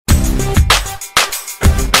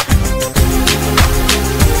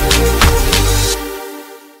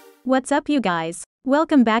What's up, you guys?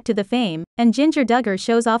 Welcome back to the Fame, and Jinger Duggar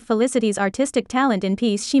shows off Felicity's artistic talent in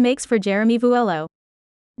piece she makes for Jeremy Vuolo.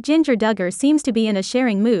 Jinger Duggar seems to be in a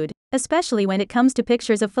sharing mood, especially when it comes to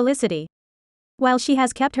pictures of Felicity. While she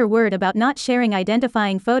has kept her word about not sharing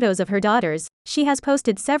identifying photos of her daughters, she has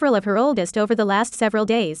posted several of her oldest over the last several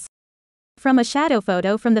days. From a shadow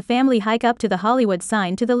photo from the family hike up to the Hollywood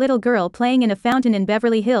sign to the little girl playing in a fountain in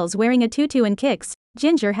Beverly Hills wearing a tutu and kicks,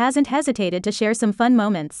 Jinger hasn't hesitated to share some fun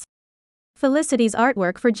moments. Felicity's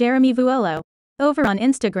artwork for Jeremy Vuolo. Over on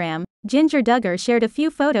Instagram, Jinger Duggar shared a few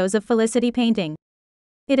photos of Felicity painting.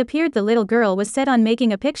 It appeared the little girl was set on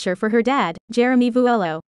making a picture for her dad, Jeremy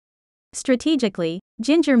Vuolo. Strategically,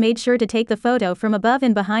 Jinger made sure to take the photo from above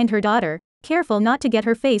and behind her daughter, careful not to get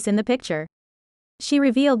her face in the picture. She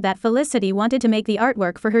revealed that Felicity wanted to make the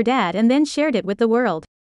artwork for her dad and then shared it with the world.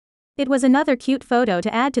 It was another cute photo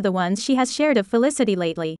to add to the ones she has shared of Felicity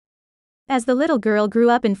lately. As the little girl grew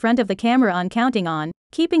up in front of the camera on Counting On,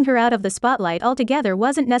 keeping her out of the spotlight altogether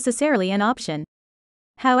wasn't necessarily an option.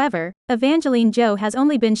 However, Evangeline Jo has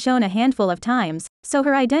only been shown a handful of times, so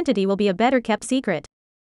her identity will be a better kept secret.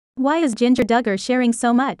 Why is Jinger Duggar sharing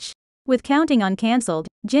so much? With Counting On cancelled,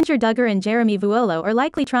 Jinger Duggar and Jeremy Vuolo are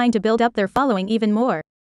likely trying to build up their following even more.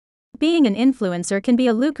 Being an influencer can be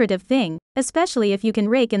a lucrative thing, especially if you can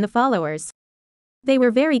rake in the followers. They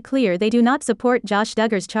were very clear they do not support Josh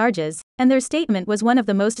Duggar's charges, and their statement was one of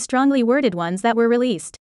the most strongly worded ones that were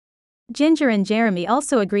released. Jinger and Jeremy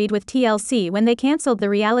also agreed with TLC when they cancelled the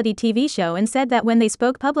reality TV show and said that when they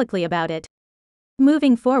spoke publicly about it.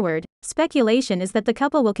 Moving forward, speculation is that the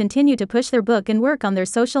couple will continue to push their book and work on their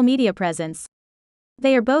social media presence.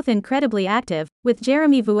 They are both incredibly active, with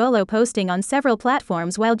Jeremy Vuolo posting on several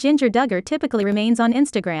platforms while Jinger Duggar typically remains on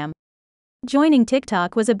Instagram. Joining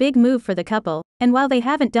TikTok was a big move for the couple, and while they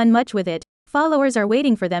haven't done much with it, followers are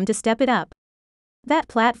waiting for them to step it up. That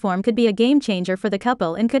platform could be a game changer for the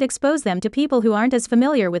couple and could expose them to people who aren't as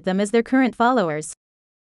familiar with them as their current followers.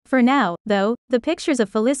 For now, though, the pictures of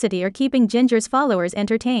Felicity are keeping Jinger's followers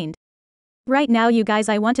entertained. Right now, you guys,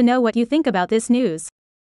 I want to know what you think about this news.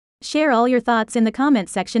 Share all your thoughts in the comment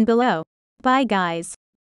section below. Bye, guys.